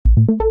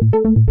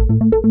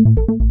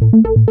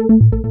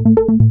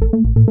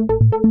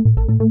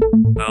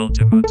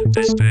Ultimate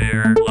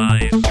Despair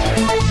Live.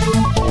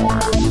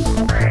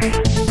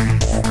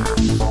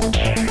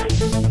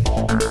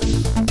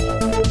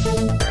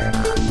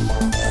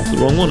 The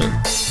wrong one.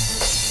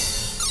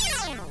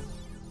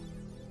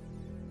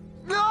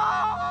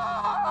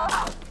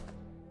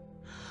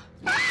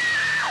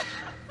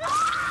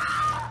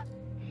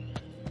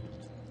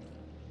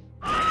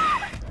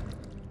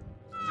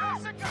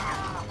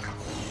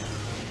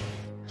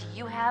 Do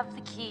you have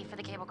the key for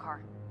the cable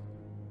car?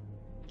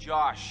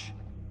 Josh,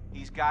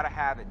 he's gotta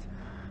have it.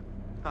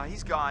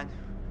 He's gone.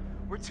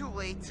 We're too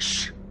late.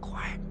 Shh,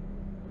 quiet.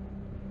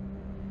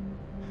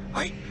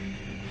 Wait,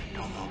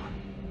 don't move.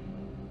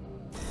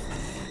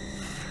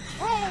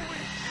 Holy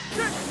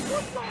shit!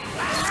 What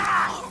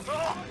the?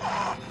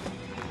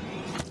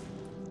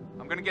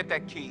 I'm gonna get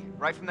that key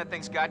right from that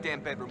thing's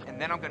goddamn bedroom, and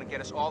then I'm gonna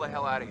get us all the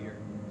hell out of here.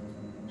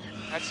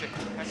 That's it.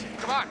 That's it.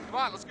 Come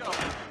on, let's go.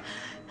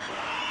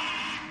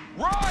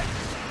 Run!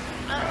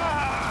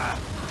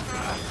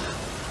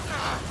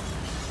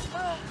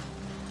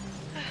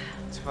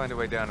 Let's find a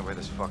way down to where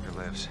this fucker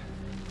lives.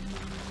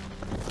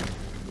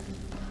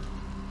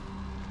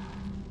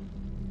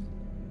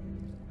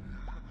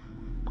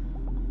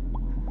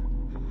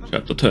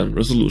 Chapter 10,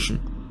 Resolution.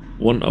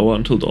 1 hour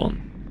until dawn.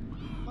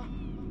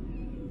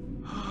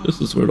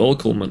 This is where it all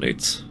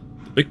culminates.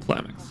 The big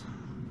climax.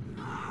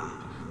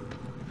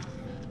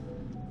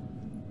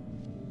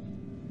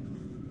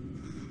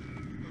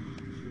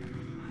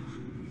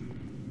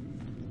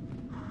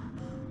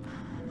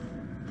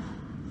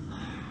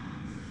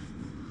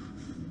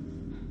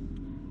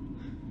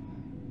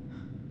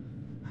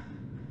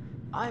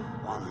 I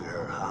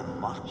wonder how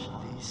much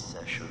these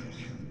sessions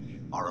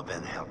are of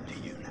any help to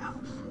you now.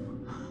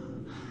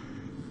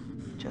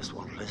 Just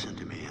won't listen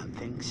to me and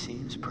things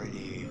seems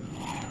pretty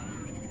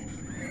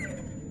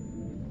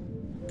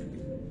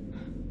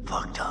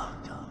fucked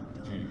up.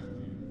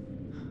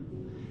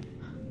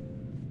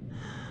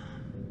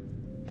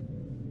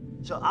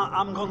 So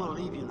I'm gonna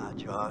leave you now,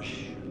 Josh.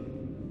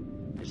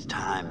 It's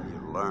time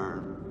you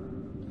learn.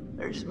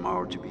 There's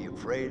more to be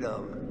afraid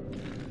of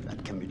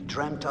that can be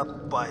dreamt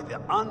up by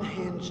the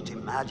unhinged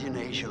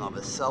imagination of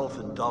a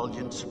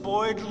self-indulgent,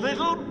 spoiled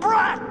little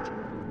brat.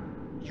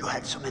 You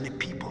had so many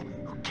people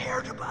who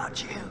cared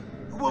about you,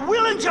 who were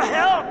willing to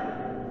help,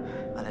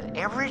 but at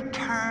every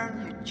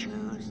turn you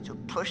choose to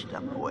push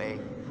them away,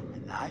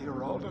 and now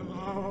you're all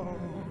alone.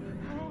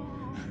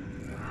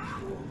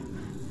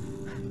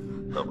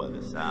 But by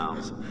the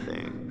sounds of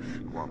things,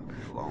 you won't be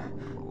alone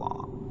for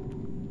long.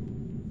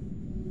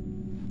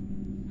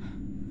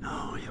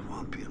 No, you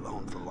won't be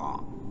alone for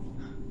long.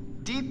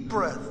 Deep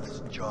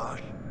breaths,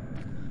 Josh.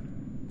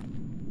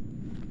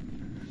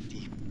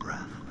 Deep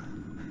breath.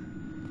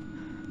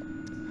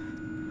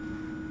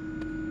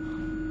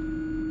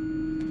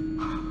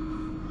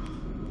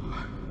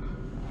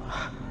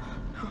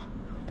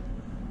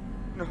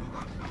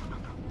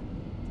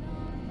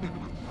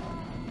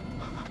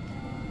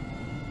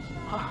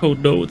 Oh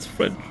no, it's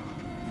French.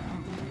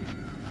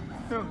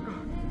 No,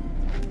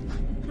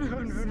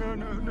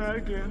 not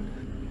again.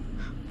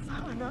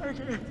 Not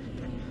again.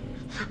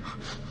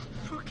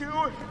 Get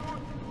away!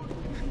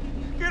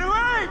 Get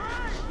away!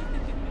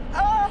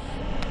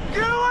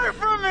 Get away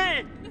from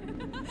me!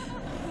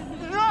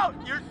 No,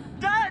 you're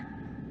dead!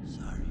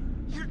 Sorry.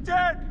 You're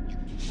dead!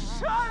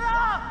 Shut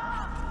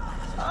up!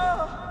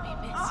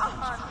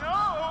 No!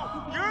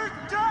 You're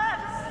dead!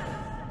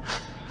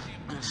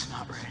 It's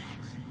not ready.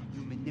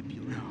 You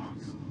manipulate.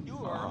 You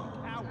are a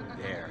coward.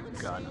 There,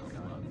 gun.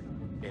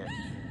 Yeah.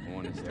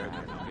 One is there.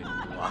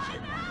 Love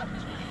it.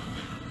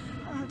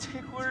 I don't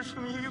take orders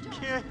from you. You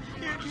can't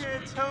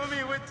tell me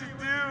what to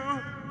do.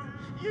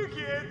 You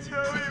can't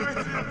tell me what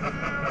to do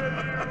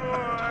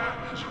anymore.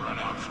 Has run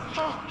out for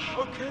Josh.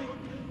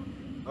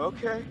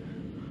 Okay.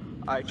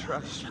 I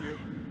trust you.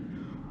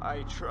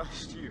 I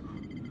trust you.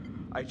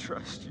 I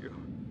trust you.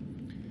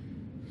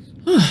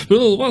 Been a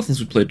little while since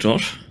we played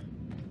Josh.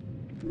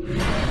 No.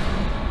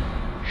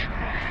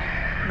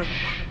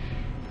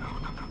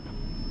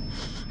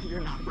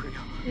 You're not real.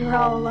 You were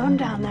all alone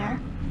down there.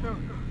 No,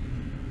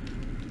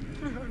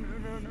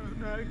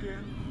 not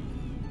again.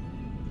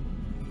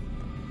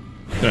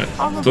 Okay,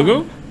 All still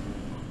go?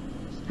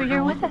 But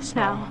you're with us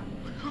now.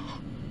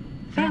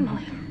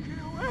 Family.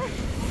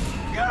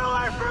 Get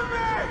away from me!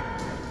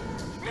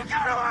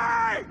 Get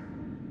away!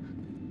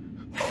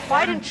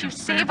 Why didn't you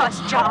save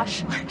us,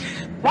 Josh?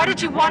 Why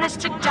did you want us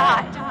to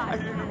die? I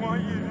didn't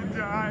want you to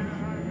die.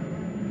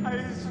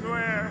 I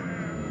swear.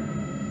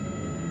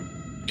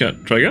 Okay,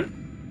 try again?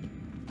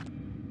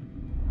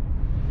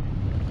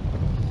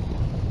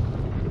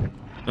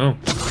 Oh.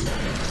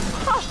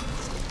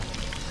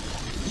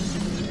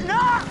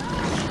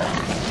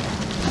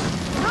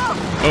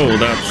 Oh,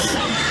 that's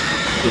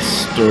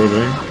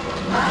disturbing.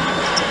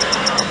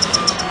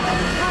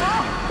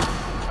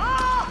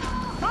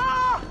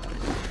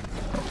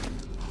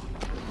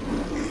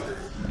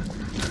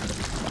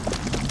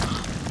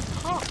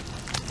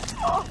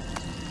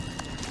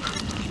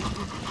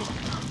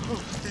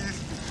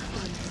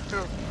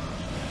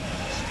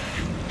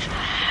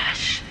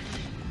 Josh.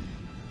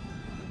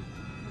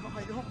 No,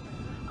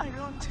 I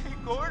don't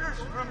take orders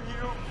from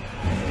you.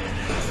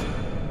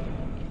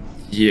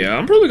 Yeah,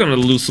 I'm probably gonna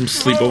lose some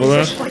sleep over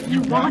that. What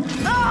you want?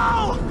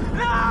 No!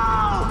 No!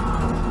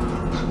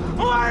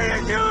 Why are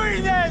you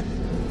doing this?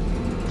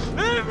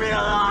 Leave me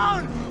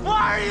alone!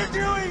 Why are you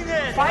doing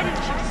this? Why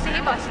didn't you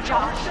save us,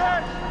 Josh?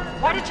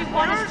 Why did you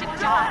want us to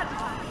die?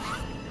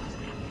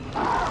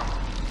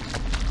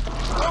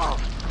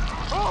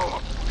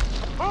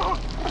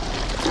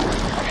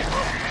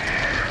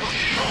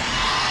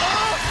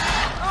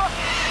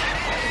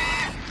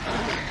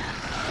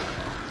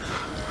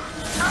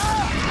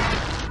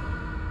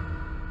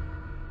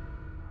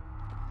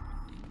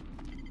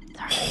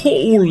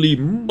 Holy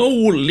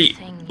moly!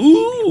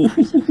 Ooh!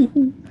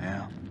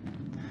 Yeah.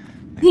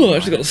 Oh, I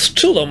actually got a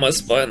chill down my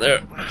spine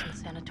there.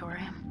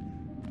 Sanatorium.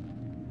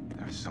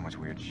 There's so much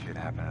weird shit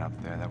happening up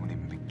there that wouldn't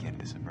even begin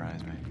to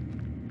surprise me.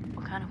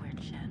 What kind of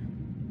weird shit?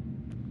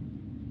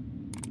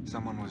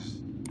 Someone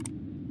was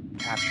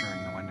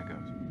capturing the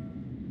Wendigos.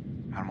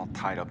 Had them all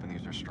tied up in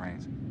these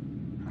restraints.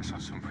 I saw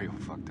some real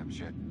fucked up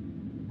shit.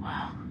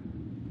 Wow.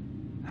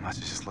 I must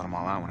have just let them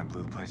all out when I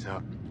blew the place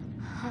up.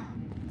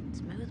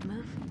 Smooth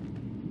move.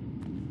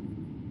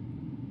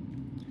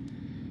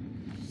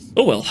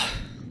 Oh well,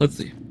 let's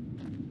see.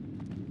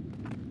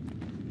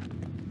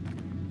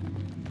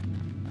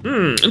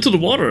 Into the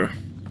water.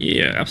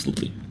 Yeah,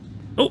 absolutely.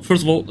 Oh,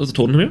 first of all, there's a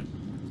totem here.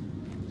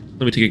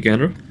 Let me take a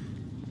gander.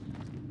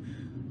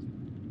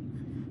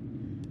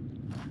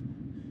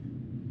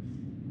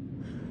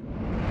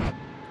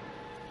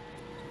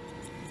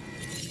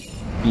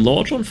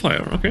 Lodge on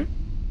fire, okay.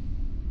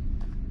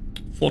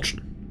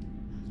 Fortune.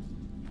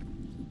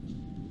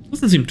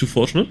 Doesn't seem too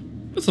fortunate.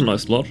 It's a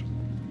nice lodge.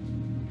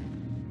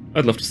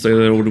 I'd love to stay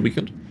there over the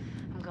weekend.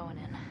 I'm going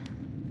in.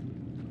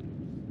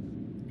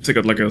 If they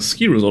got like a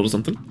ski resort or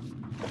something,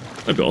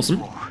 that'd be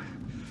awesome.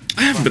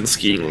 I haven't been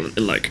skiing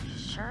in like,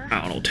 Sure. I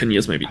don't know, 10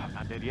 years maybe.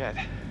 Not dead yet.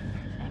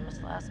 Famous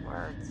last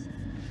words.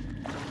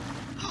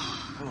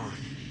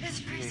 It's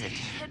freezing.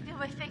 Can't feel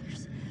my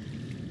fingers.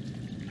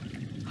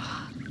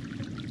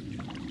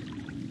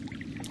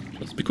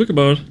 Let's be quick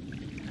about it.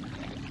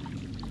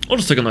 I'll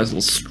just take a nice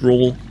little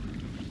stroll.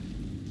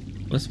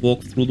 Nice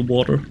walk through the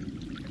water.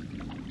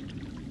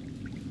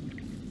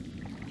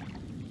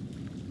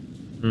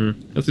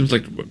 That seems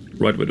like the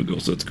right way to go,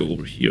 so let's go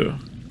over here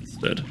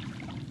instead. I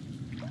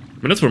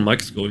mean, that's where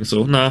Mike's going,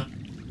 so nah.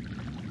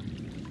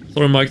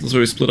 Sorry, Mike, that's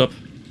where we split up.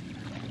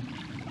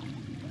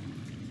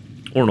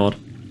 Or not.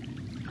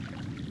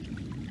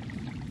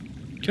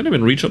 Can I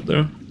even reach up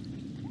there?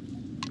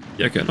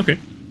 Yeah, I can, okay.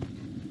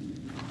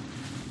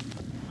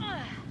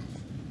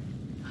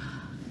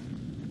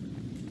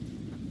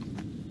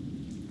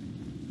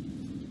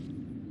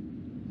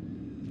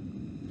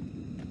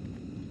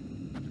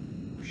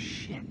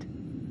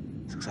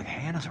 Looks like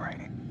Hannah's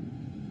writing.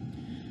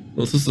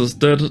 Well, sister's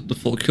dead. The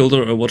fall killed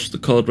her. I watched the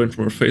color drain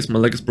from her face. My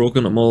leg is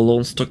broken. I'm all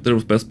alone, stuck there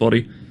with Beth's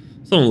body.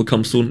 Someone will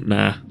come soon.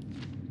 Nah.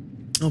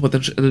 Oh, but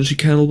then she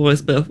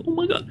cannibalized Beth. Oh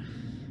my god.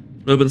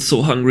 I've been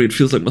so hungry. It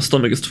feels like my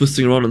stomach is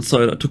twisting around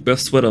inside. I took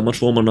Beth's sweater.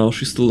 Much warmer now.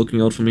 She's still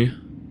looking out for me.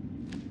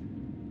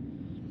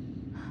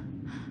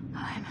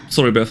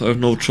 Sorry, Beth. I have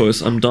no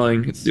choice. I'm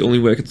dying. It's the only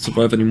way I can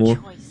survive anymore.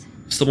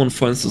 If someone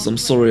finds this, I'm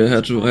sorry. I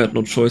had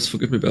no choice.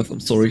 Forgive me, Beth. I'm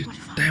sorry.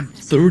 Damn,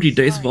 30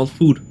 days without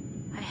food.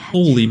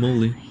 Holy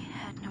moly. I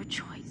had no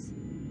choice.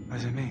 What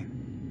does it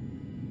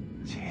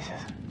mean? Jesus.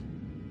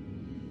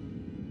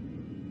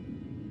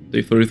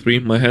 Day 33.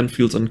 My hand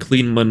feels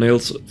unclean. My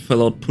nails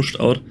fell out, pushed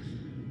out.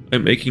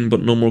 I'm aching,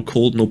 but no more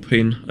cold, no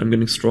pain. I'm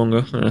getting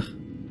stronger.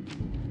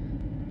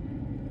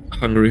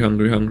 Hungry,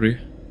 hungry, hungry.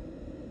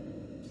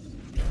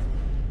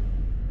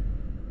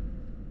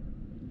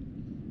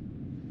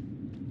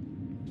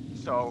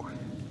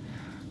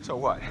 So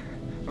what?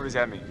 What does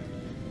that mean?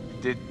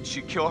 Did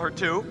she kill her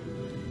too?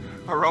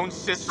 Her own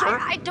sister?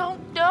 I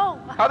don't know.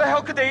 How the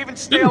hell could they even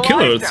stay Didn't alive kill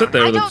her. It down said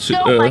there here? that she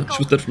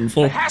was dead from the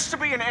fall. There has to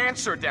be an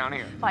answer down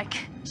here. Mike,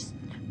 just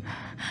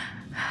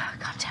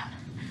calm down.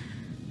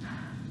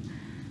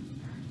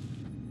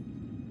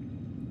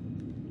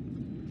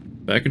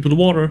 Back into the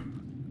water.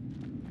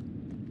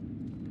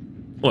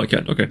 Oh, I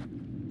can't. Okay.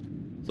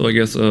 So I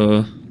guess,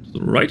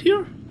 right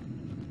here?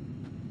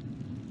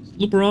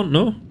 Loop around?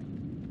 No?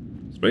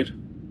 Straight?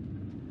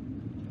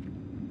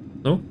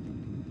 No?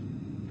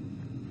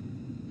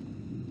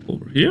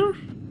 Over here?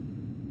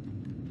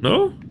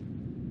 No?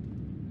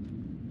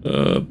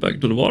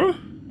 Back to the water?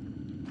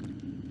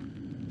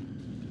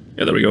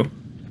 Yeah, there we go.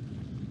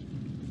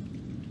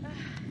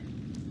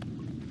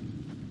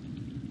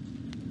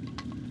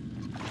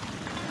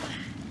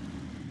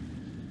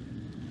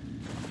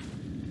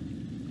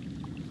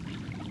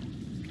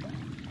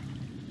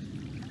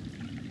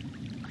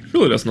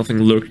 Surely there's nothing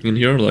lurking in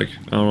here, like,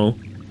 I don't know,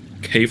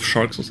 cave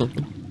sharks or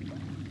something.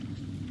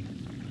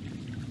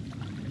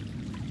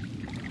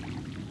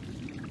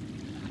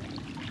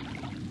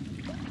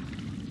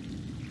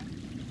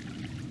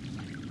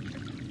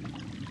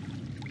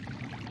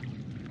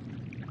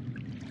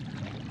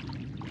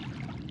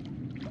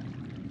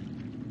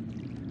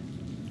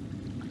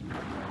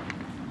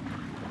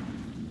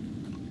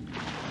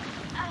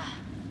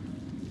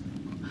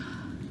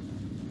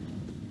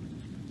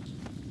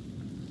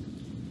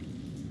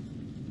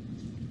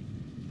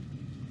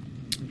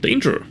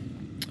 Danger.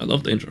 I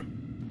love danger.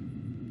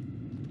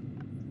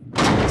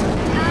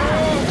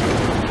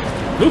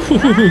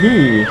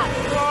 Ooh.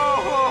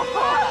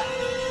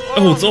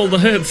 Oh, it's all the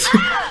heads.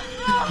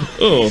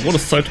 Oh, what a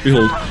sight to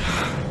behold.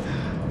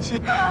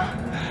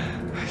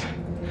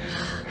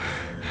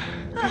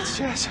 That's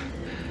Jess.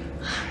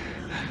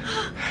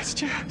 That's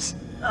Jess.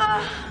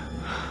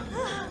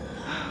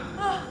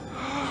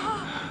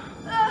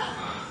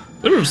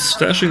 They're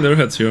stashing their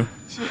heads here.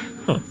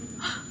 Huh.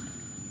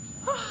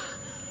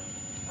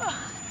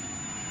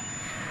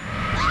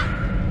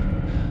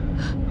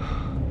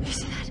 You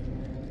see that?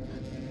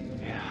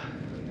 Yeah.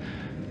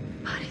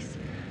 Bodies.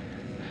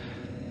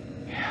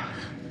 Yeah.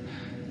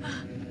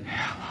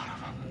 Yeah, a lot of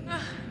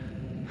them.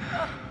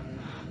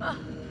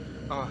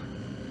 Oh.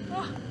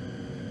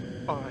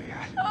 Oh my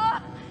God.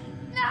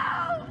 No!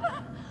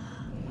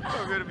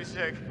 I'm gonna be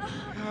sick.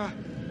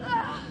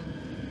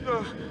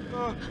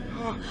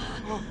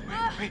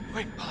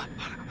 Wait. Hold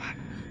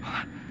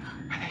on.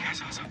 I think I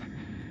saw something.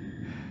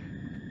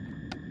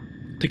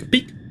 Take a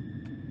peek.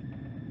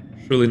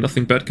 Surely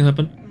nothing bad can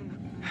happen.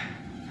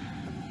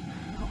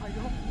 No,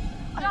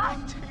 I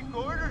don't take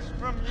orders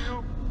from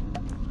you.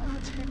 I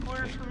don't take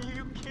orders from you.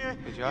 You can't.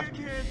 Hey, Josh?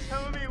 You can't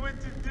tell me what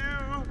to do.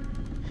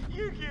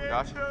 You can't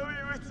Josh? tell me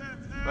what to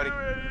do Buddy?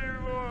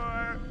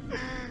 anymore.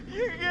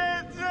 You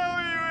can't tell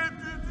me what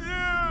to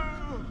do.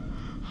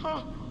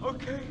 Oh,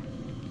 okay.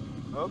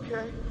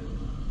 Okay.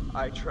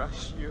 I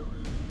trust you.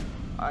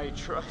 I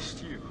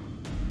trust you.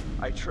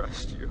 I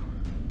trust you.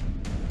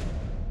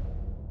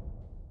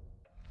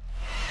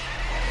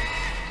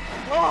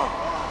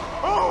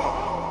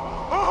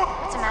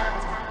 What's the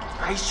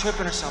matter? He's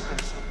tripping or something.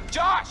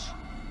 Josh!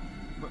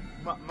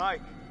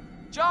 Mike,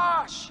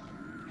 Josh!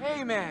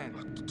 Hey, man.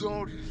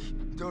 don't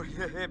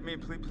hit me,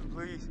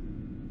 please.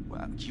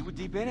 Well, you were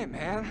deep in it,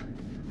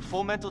 man.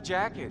 Full mental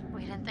jacket.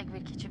 We didn't think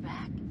we'd get you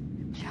back.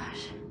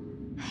 Josh,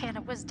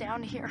 Hannah was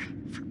down here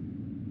for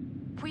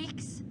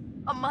weeks,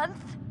 a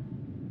month.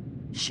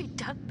 She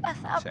dug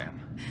Beth up. Sam.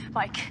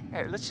 Mike,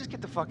 Hey, let's just get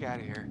the fuck out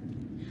of here.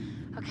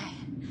 Okay.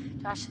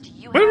 Josh, do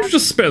you Why don't you have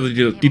just spare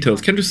the details?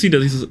 Can't you see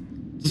that he's a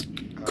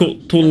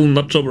total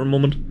nutjobber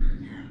moment?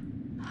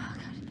 Oh,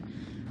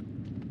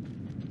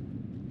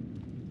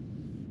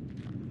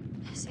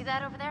 God. See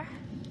that over there?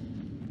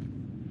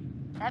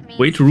 That means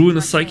Way to ruin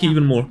his he's psyche working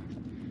even more.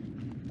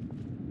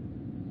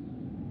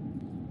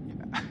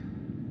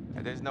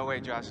 There's no way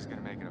Josh is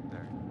gonna make it up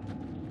there.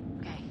 out.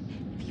 Okay.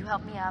 If you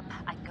help me up,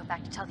 I can go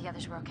back to tell the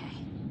others we're okay.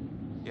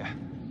 Yeah.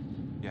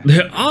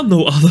 There are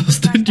no others.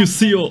 Didn't you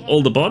see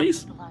all the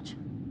bodies? For lunch.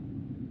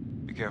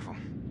 Be careful.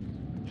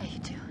 Yeah, you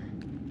too.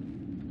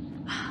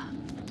 I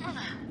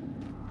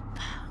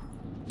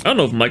don't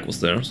know if Mike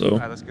was there, so...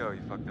 Alright, let's go.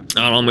 You fucked up.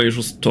 I don't know, maybe he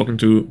was talking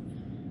to...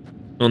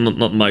 No,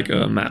 not Mike,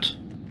 Matt.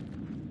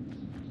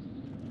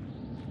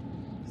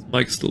 Is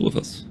Mike still with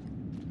us?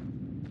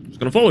 Just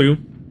gonna follow you.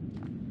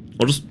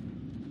 Or just...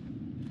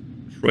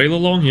 trail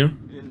along here.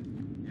 You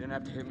didn't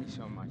have to hit me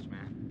so much,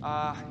 man.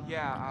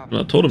 Yeah.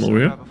 I told him over sorry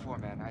here. about before,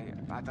 man.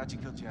 I thought you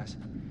killed Jess.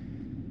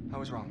 I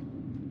was wrong.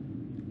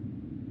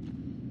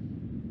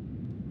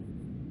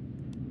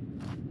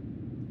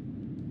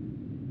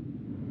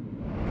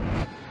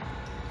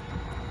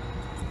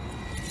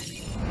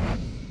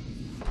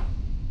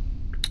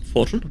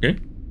 Fortune, okay.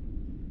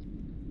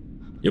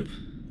 Yep.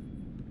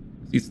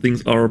 These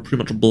things are pretty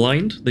much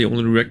blind. They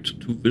only react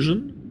to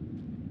vision.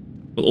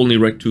 But only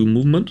react to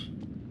movement.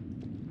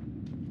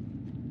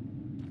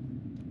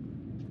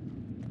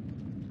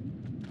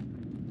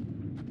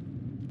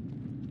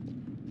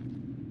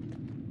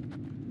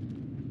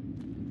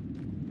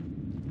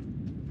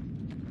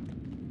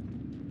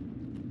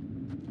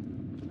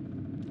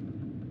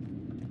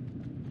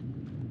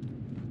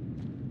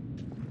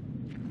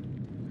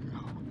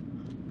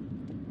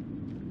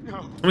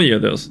 No. Oh yeah,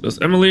 there's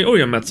Emily. Oh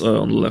yeah, Matt's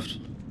on the left.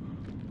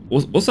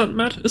 Was that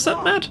Matt? Is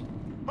that Matt?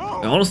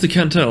 I honestly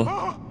can't tell.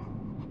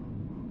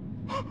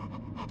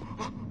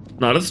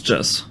 Nah, that's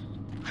Jess.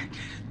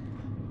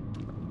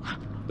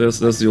 There's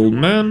the old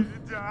man,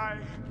 Die.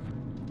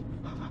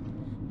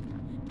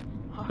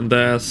 and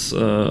that's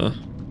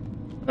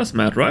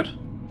Matt, right?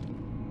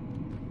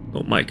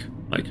 No, Mike.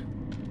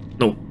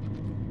 No,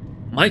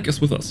 Mike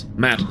is with us.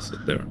 Matt is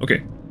there.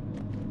 Okay,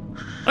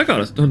 I got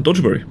it. Don't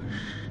you worry.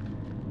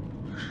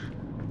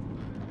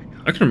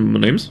 I can remember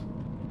names.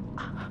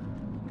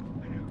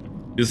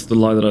 This is the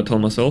lie that I tell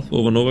myself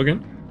over and over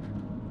again.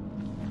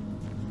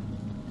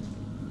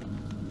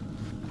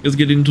 Let's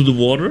get into the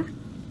water.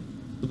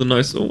 With a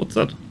nice... Oh, what's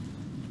that?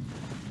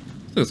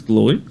 That's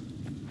glowing.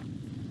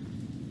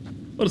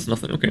 But it's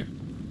nothing, okay.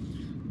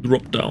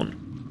 Drop down.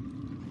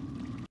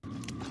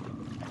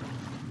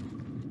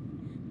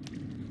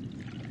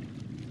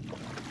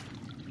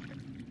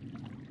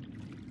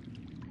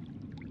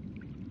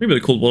 Maybe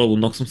the cold water will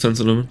knock some sense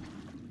into him.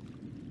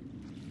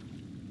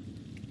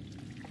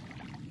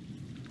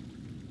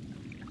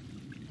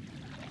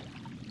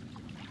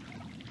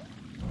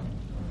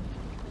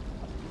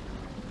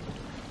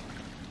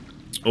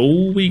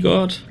 Oh, we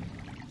got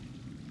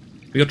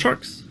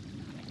sharks.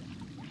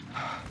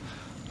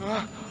 Oh,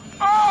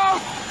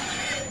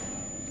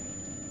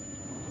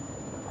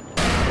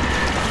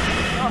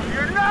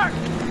 you're not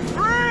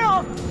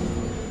real!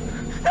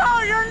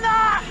 No, you're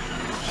not!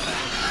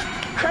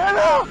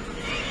 Hello!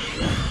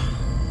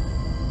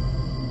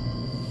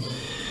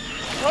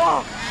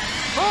 Oh!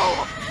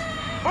 Oh!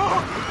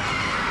 Oh!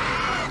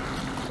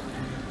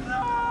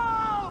 No!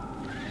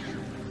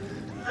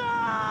 No!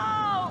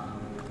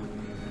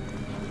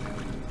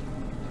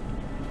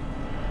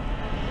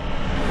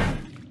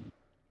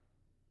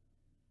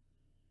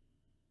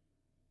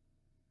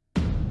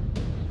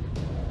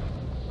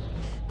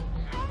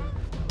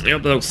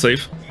 Yep, that looks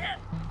safe.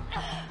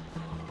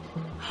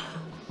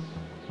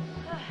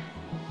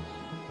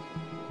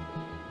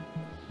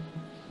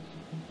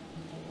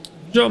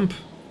 Jump.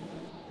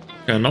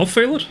 Can I now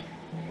fail it?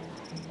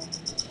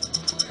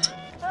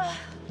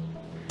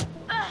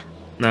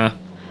 Nah.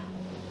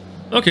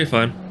 Okay,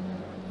 fine.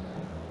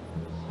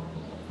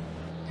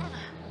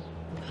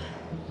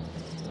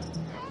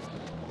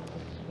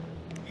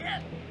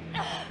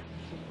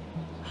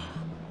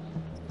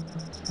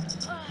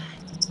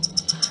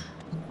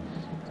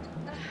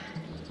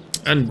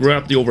 And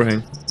grab the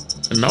overhang.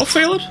 And now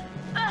fail it?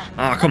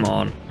 Ah, come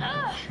on.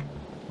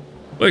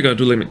 Why you gotta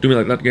do me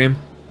like that, game?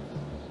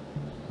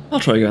 I'll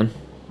try again.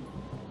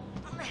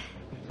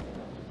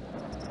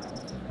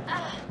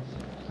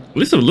 At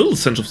least a little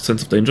sense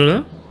of danger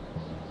there.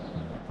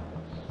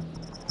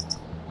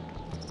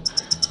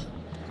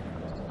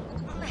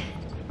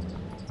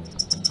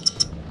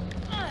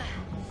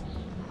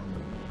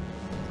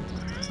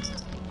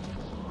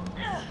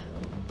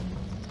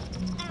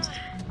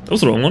 That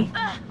was the wrong one.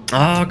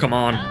 Ah, come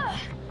on.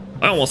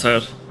 I almost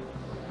had.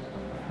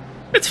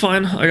 It's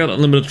fine, I got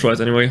unlimited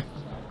tries anyway.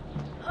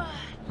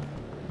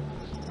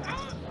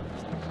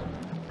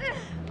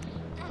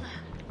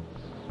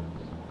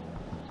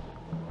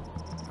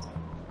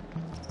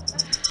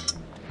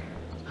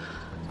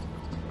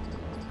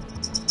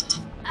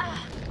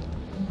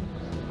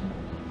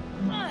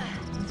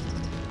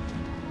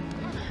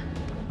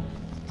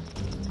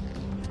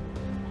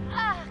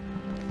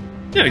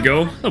 There you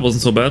go, that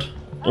wasn't so bad.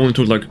 Only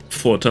took like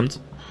 4 attempts.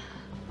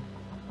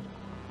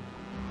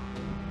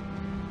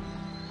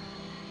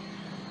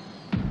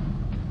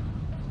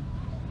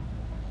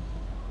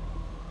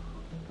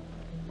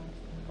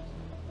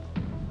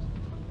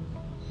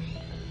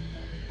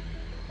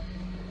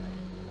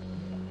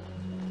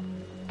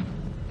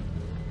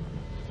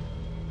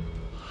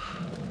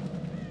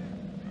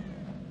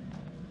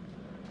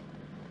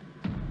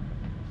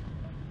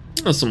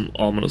 That's some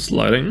ominous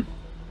lighting.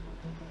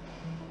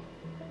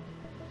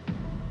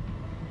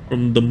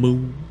 From the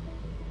moon.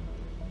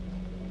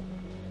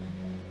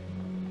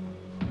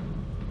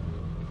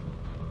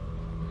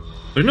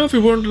 But you know, if we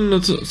weren't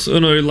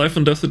in a life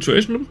and death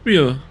situation, it would be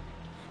a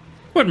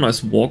quite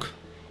nice walk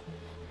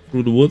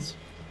through the woods.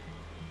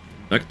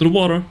 Back to the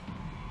water.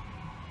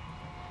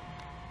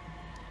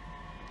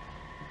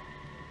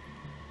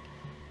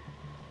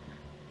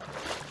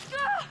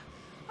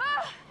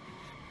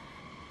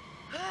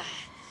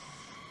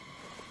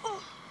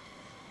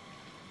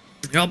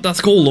 Yep, that's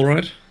cold,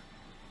 alright.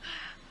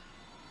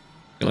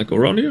 Can I go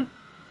around here?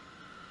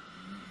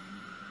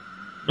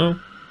 No.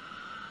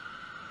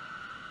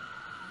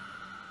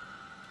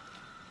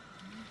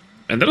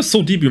 And that is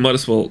so deep, you might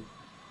as well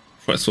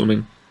try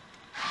swimming.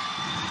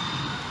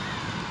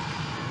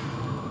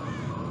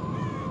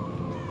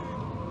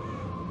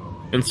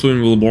 And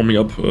swimming will warm me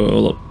up a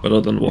lot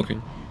better than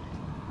walking.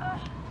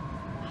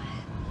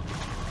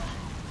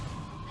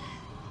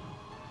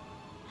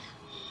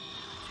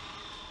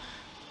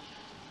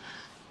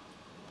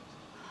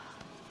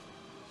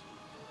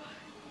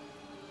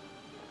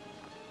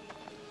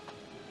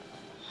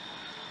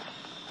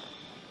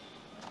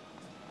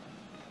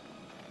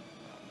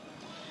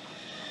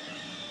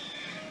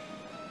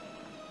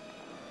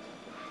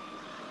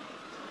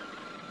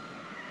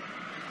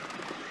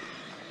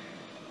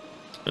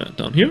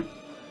 Down here.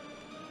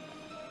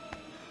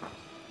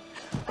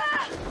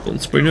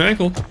 Don't sprain your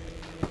ankle.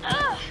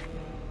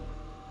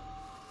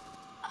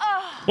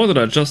 What did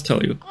I just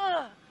tell you?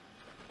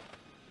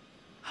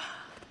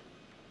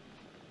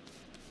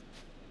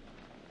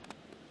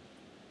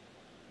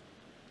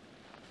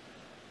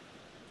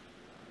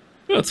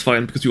 That's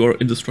fine, because you are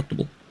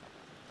indestructible.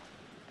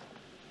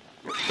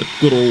 That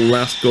good old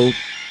last go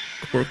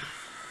quirk.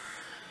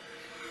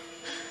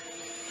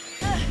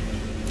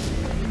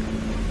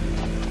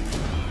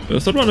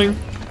 Start running.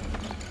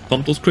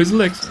 Pump those crazy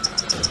legs.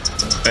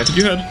 Back at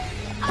your head.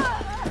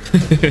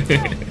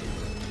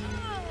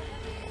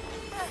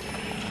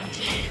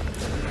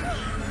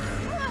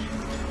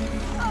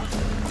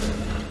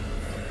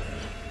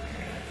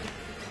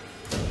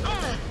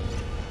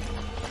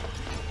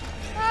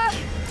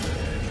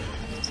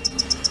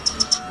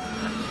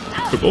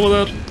 Trip over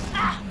that.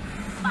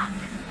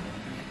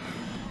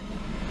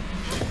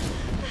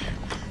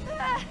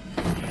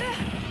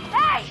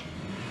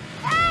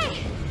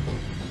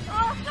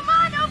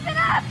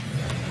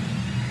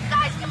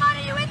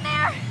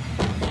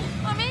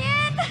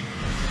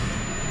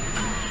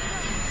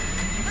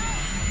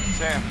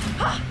 Sam.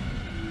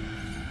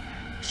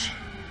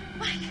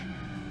 Mike.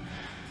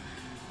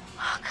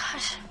 Oh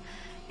gosh,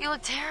 you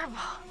look terrible.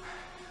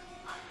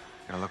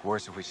 Gonna look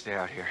worse if we stay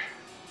out here.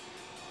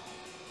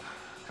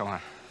 Come on.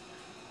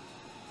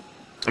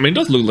 I mean, it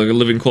does look like a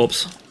living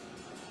corpse.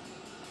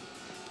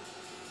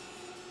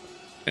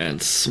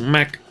 And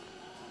smack.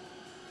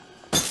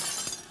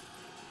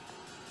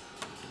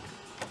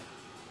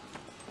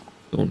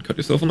 Don't cut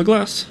yourself on the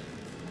glass.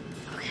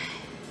 Okay.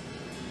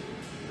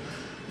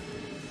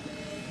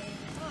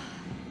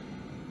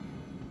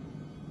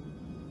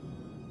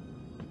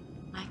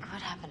 Mike,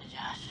 what happened to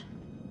Josh?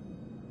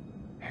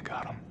 I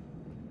got him.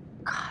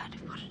 God,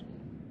 what an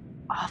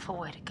awful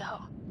way to go.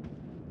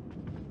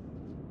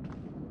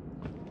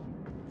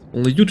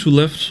 Only you two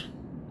left.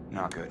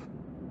 Not good.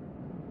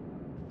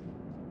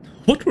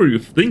 What were you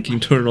thinking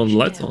turning on the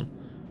lights on?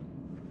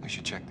 We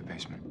should check the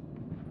basement.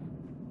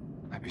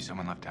 Might be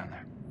someone left down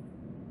there.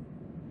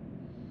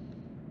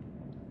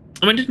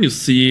 I mean, didn't you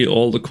see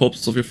all the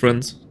corpses of your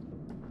friends?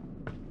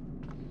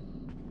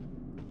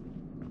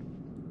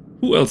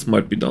 Who else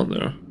might be down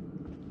there?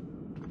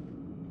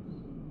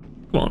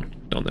 Come on,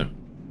 down there.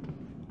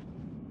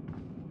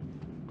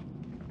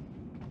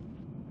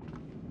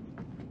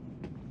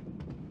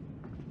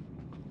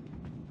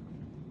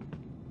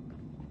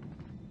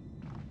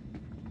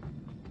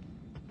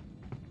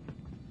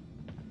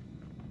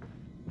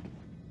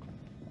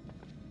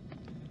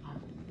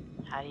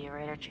 How do you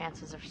rate our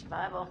chances of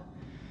survival?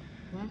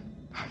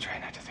 I'm trying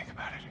not to think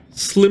about it.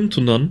 Slim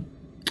to none.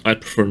 I'd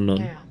prefer none.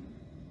 Yeah.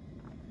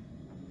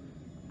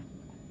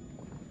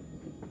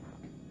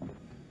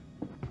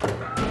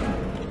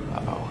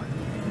 Uh-oh.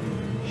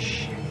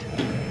 Shit.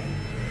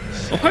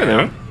 Oh, hi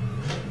there.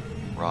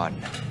 Run.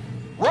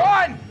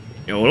 Run!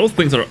 Yo, those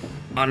things are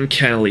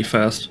uncannily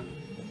fast.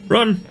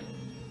 Run!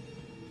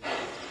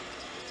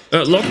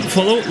 Lock,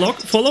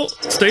 follow,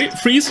 stay,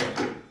 freeze.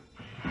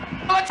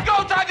 Let's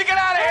go! Time to get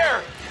out of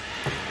here!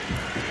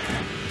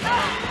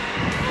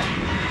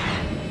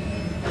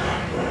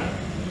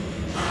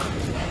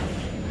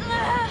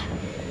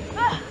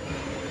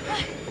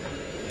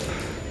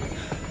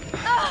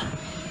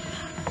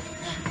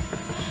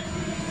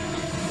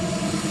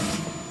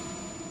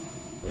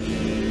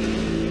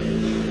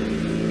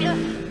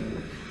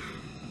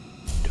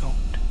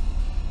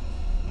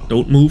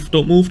 Don't move,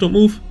 don't move, don't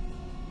move.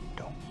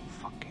 Don't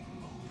fucking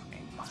move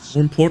a muscle.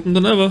 More important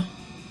than ever.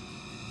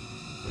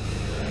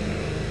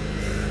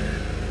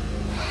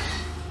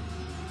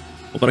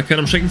 Oh, but I can't,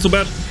 I'm shaking so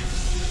bad.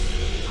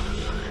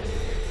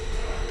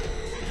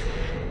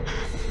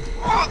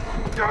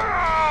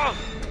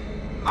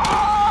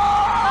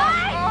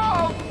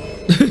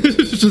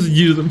 Just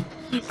use them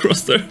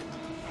across there.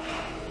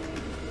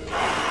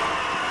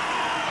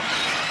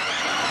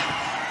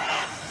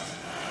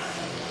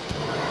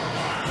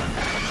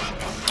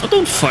 Oh,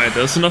 don't fight,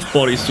 there's enough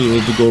bodies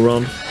to go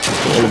around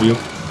for all of you.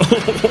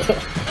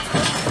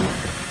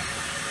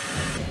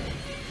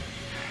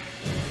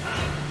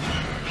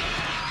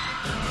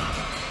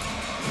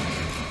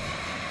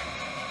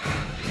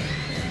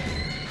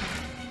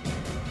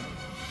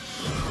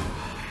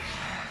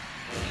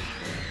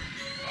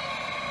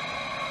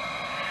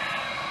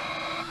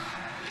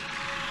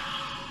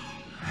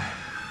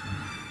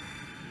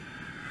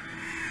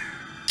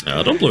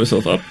 Don't blow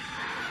yourself up.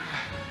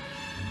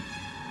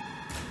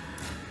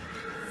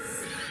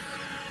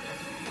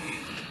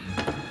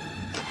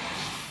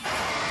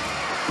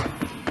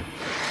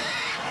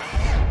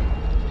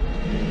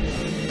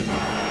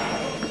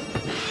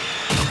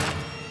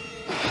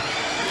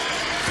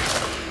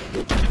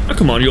 Oh,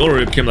 come on, you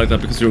already became like that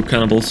because you're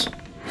cannibals.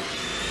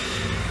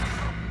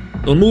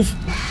 Don't move!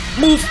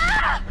 Move!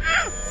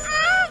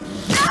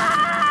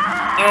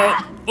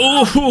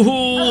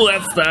 Oh,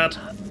 that's that.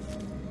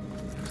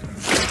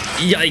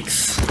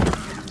 Yikes.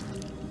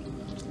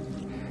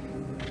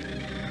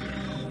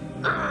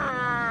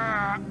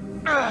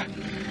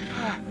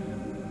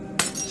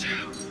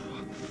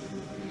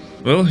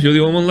 Well, you're the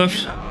only one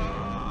left.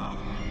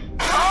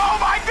 Oh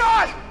my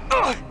god!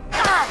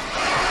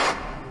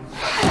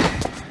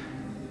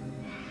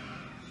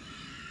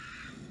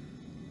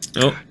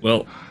 Oh,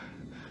 well.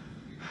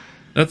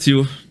 That's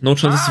you. No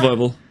chance of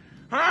survival.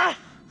 Huh?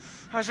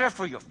 How's that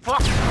for you?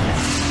 Fuck!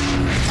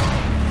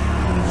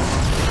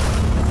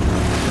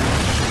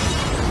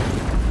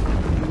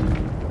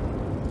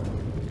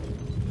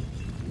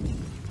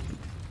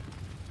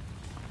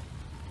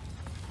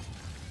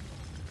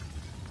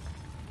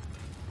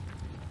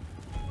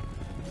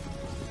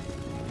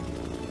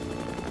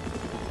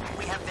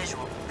 We have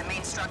visual. The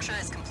main structure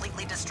is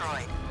completely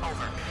destroyed.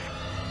 Over.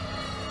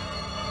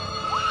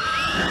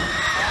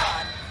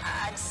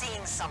 I'm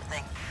seeing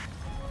something.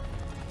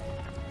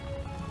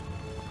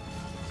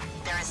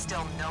 There is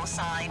still no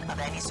sign of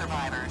any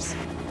survivors.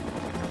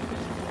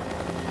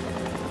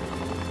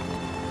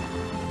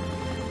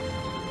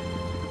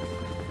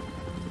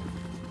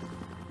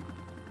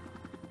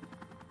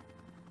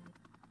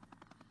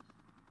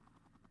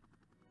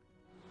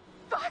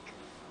 Fuck!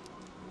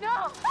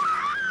 No!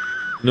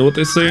 You know what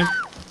they say?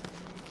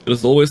 It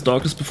is always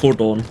darkest before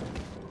dawn.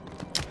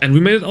 And we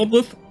made it out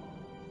with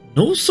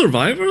no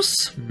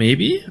survivors,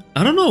 maybe?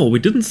 I don't know, we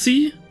didn't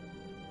see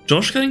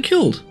Josh getting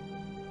killed.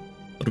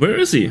 But where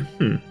is he?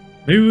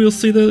 Maybe we'll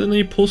see that in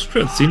a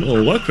post-credit scene or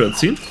a wild credit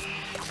scene.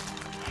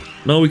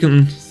 Now we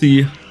can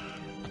see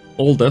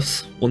all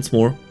deaths once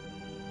more.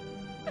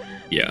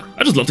 Yeah,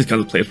 I just love these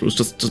kinds of playthroughs,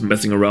 just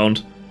messing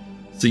around,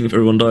 seeing if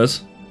everyone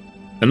dies.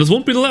 And this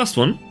won't be the last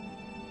one.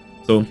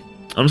 So,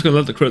 I'm just gonna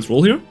let the credits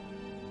roll here.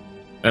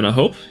 And I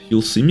hope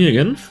you'll see me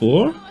again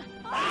for...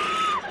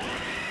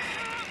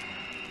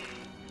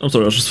 I'm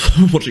sorry, I was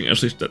just watching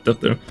Ashley's death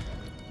there.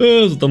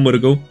 It's a dumb way to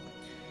go.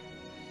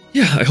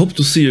 Yeah, I hope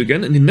to see you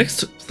again in the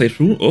next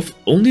playthrough of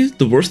Only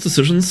the Worst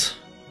Decisions,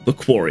 The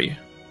Quarry.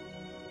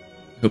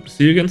 I hope to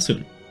see you again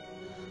soon.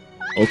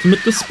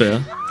 Ultimate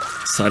Despair,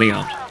 signing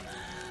out.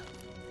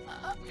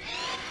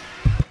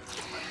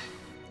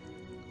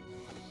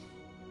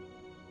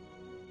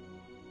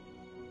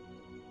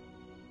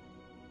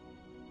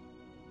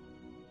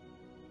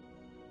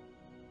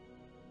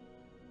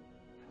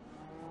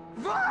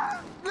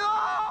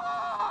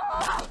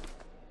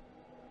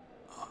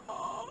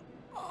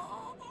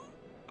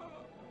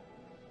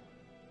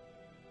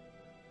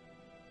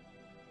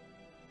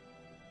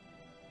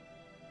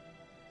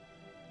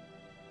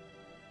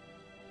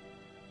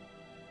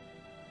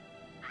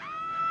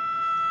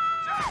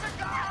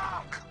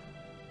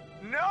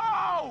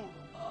 No!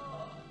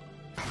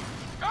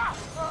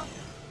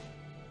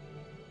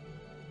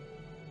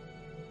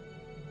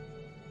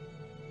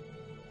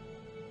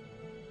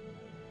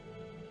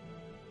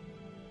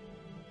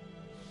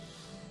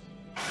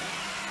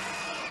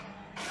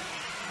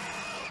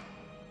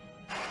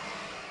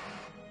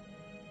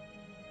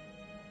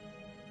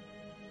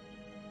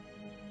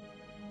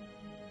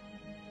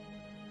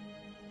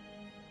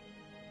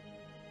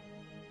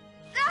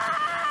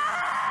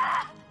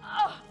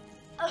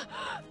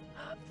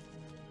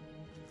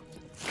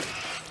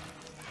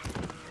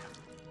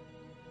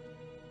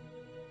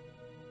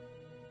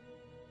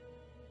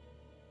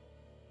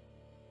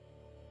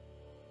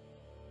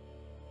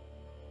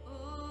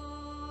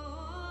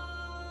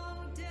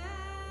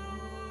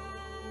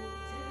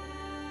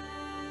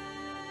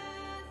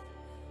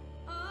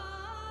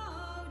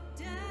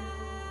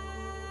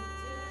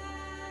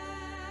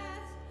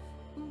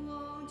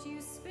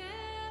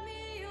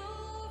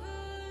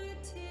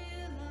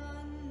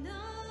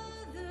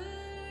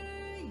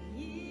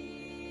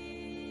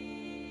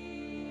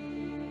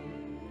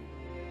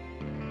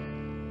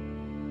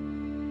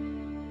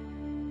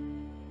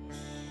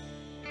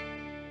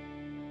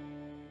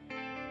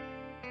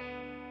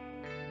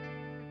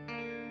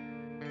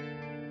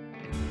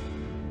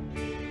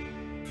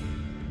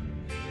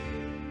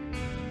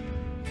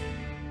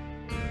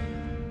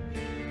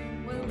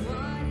 Well,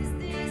 what is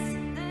this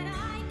that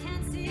I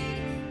can't see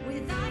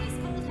with eyes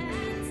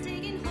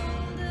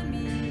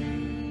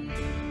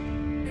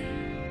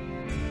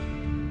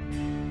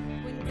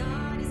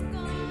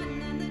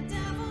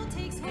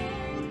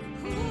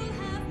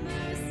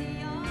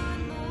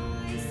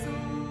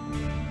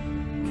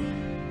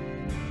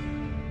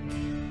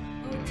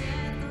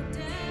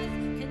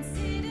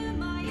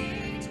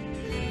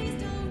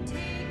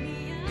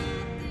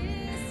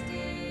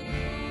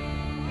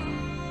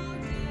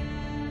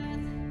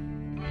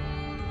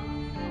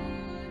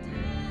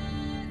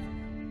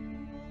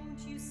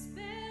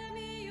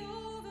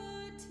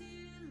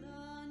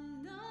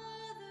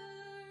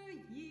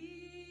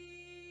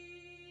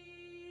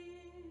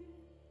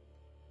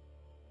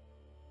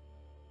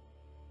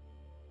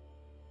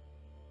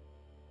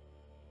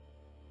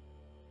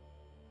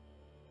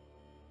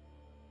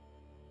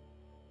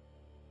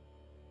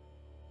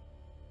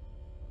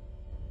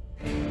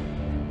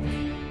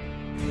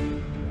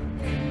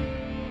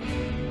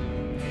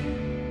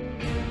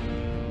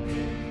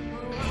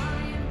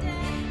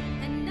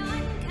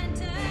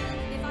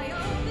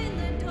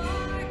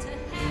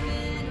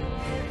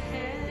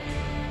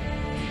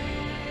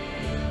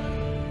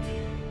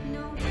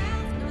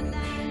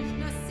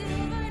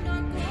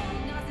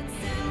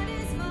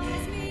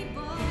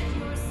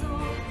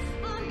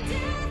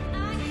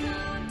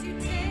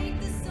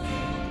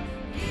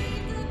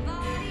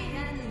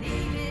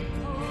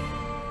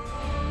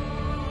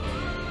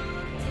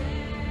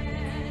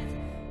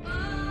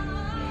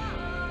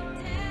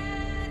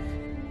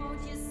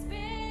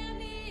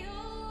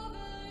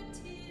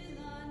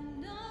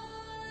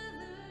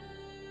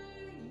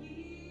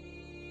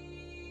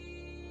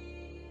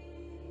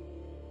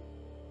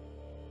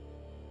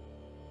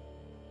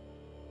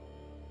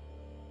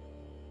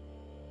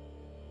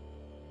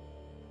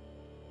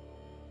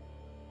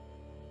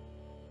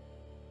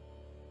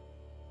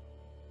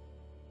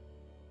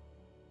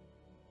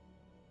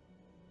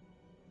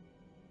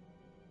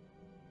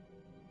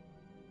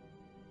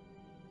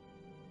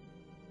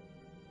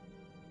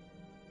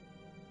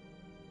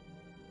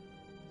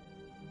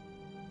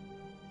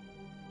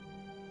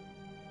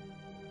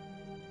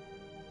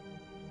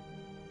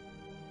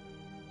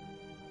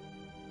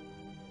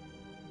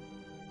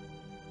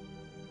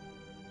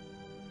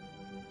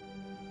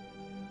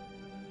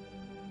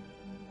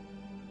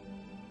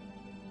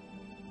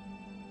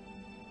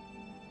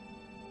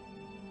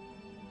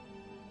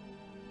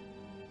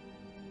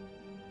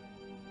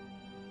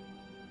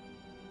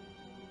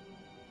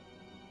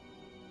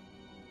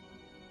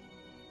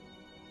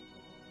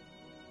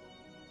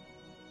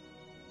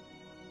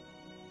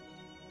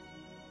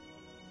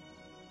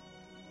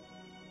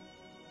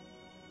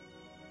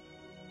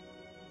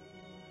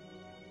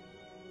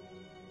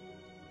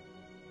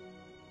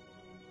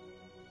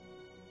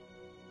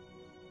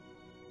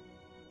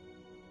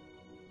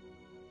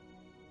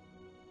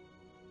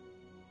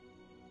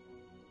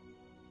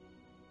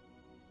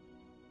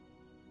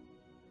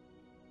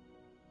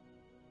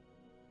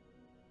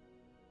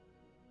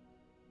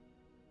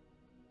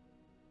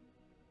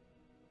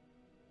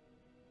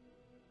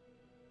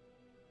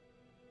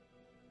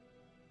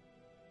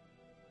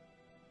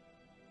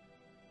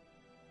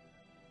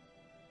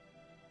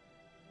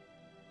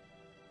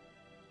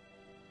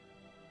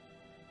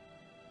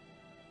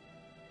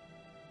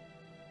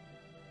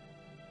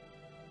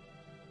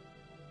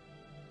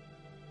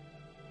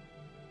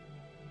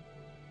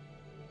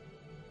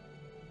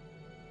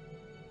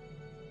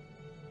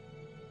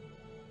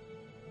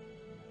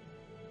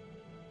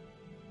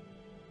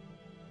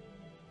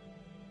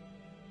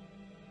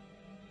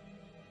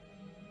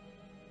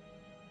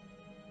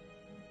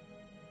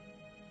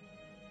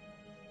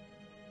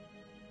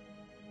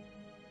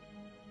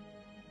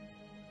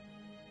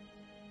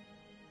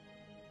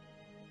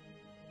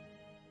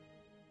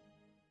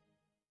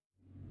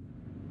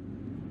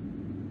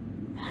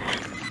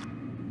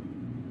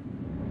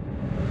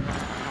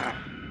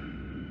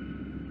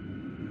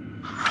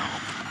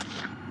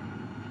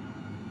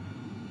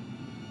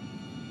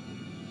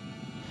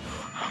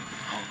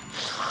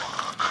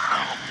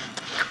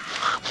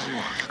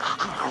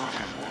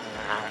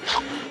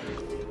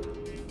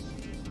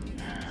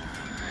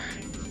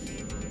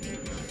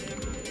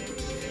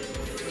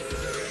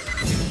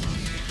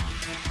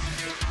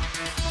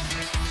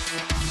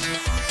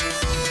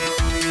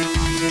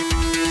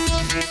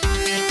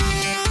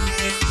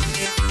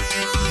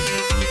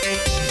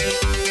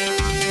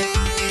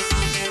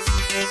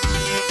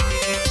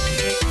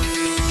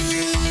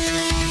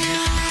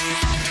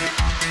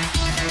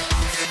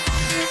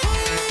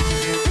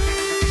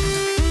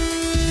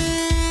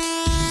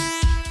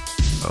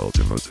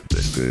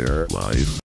Live.